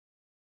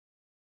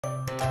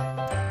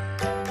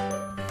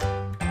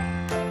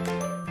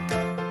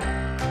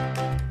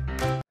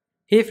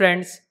Hey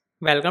friends,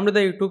 welcome to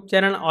the YouTube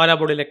channel all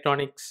about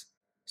electronics.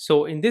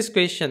 So in this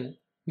question,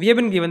 we have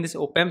been given this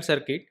opamp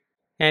circuit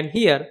and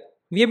here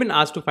we have been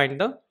asked to find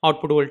the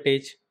output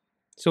voltage.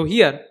 So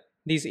here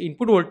this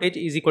input voltage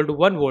is equal to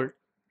 1 volt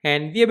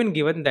and we have been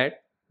given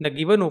that the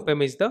given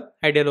opamp is the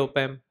ideal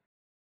opamp.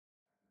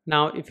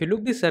 Now if you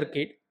look this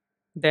circuit,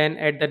 then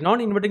at the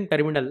non-inverting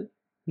terminal,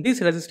 this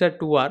resistor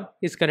 2R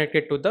is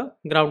connected to the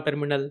ground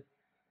terminal.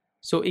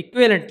 So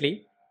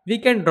equivalently, we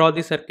can draw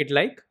the circuit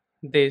like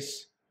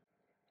this.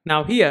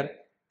 Now here,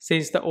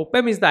 since the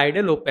op-amp is the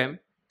ideal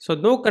op-amp, so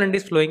no current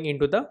is flowing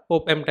into the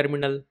op-amp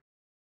terminal.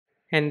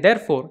 And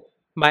therefore,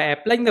 by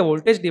applying the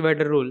voltage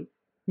divider rule,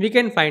 we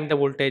can find the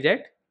voltage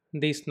at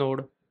this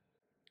node.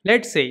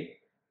 Let's say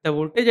the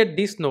voltage at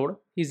this node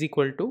is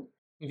equal to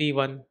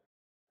V1.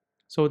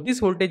 So this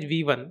voltage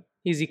V1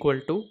 is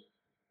equal to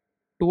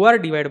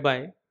 2R divided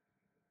by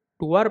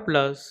 2R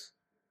plus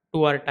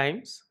 2R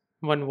times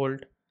 1 volt,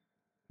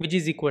 which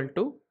is equal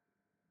to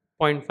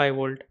 0.5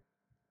 volt.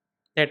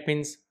 That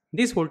means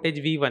this voltage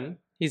V1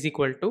 is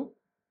equal to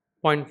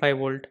 0.5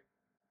 volt.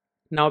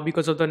 Now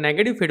because of the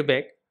negative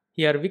feedback,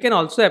 here we can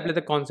also apply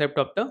the concept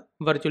of the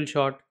virtual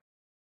short.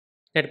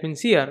 That means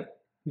here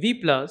V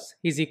plus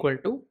is equal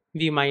to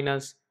V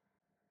minus.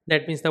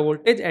 That means the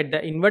voltage at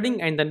the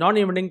inverting and the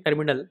non-inverting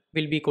terminal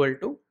will be equal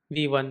to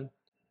V1.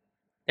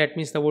 That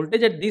means the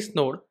voltage at this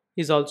node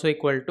is also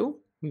equal to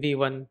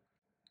V1.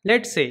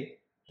 Let's say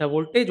the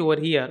voltage over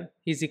here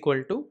is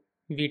equal to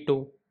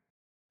V2.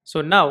 So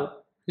now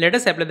let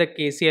us apply the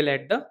KCL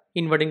at the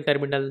inverting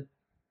terminal.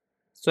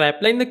 So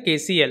applying the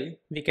KCL,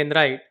 we can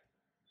write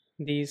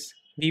this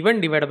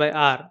V1 divided by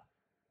R,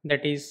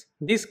 that is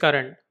this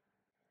current,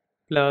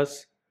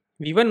 plus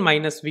V1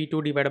 minus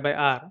V2 divided by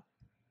R,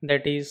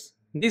 that is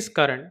this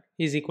current,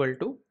 is equal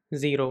to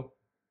 0.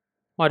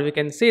 Or we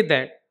can say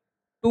that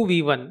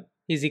 2V1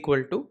 is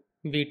equal to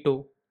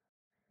V2.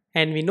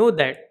 And we know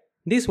that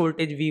this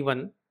voltage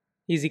V1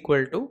 is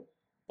equal to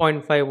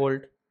 0.5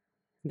 volt.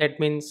 That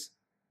means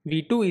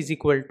V2 is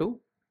equal to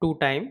 2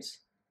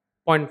 times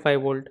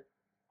 0.5 volt,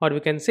 or we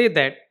can say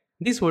that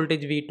this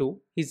voltage V2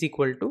 is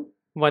equal to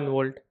 1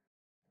 volt.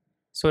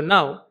 So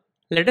now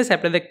let us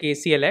apply the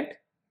KCL at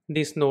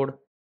this node,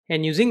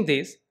 and using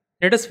this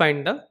let us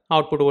find the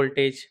output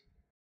voltage.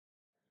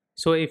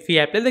 So if we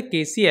apply the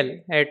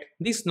KCL at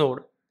this node,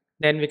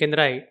 then we can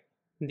write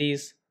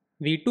this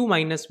V2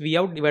 minus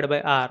Vout divided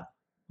by R,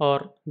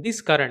 or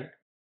this current,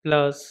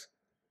 plus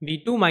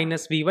V2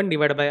 minus V1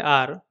 divided by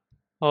R,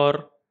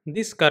 or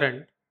this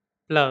current,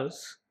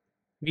 plus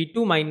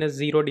V2 minus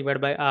 0 divided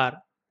by R,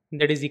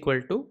 that is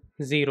equal to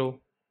 0.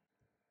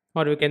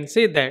 Or we can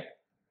say that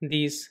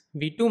this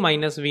V2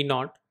 minus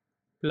V0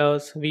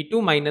 plus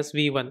V2 minus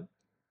V1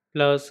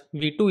 plus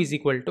V2 is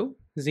equal to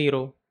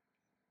 0.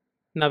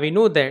 Now we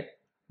know that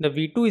the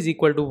V2 is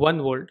equal to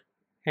 1 volt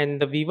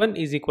and the V1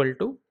 is equal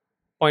to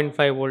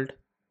 0.5 volt.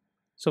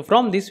 So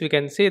from this we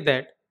can say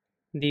that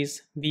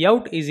this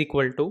Vout is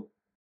equal to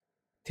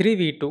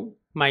 3V2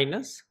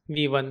 minus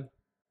V1,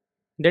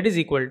 that is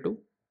equal to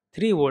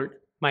 3 volt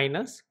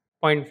minus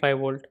 0.5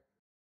 volt.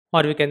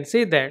 Or we can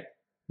say that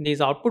this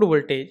output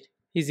voltage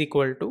is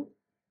equal to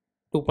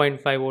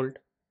 2.5 volt.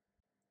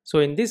 So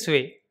in this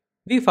way,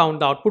 we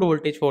found the output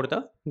voltage for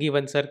the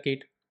given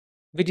circuit,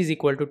 which is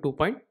equal to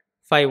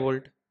 2.5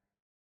 volt.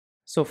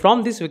 So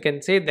from this we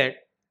can say that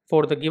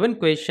for the given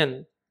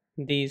question,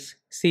 this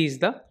C is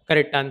the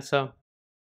correct answer.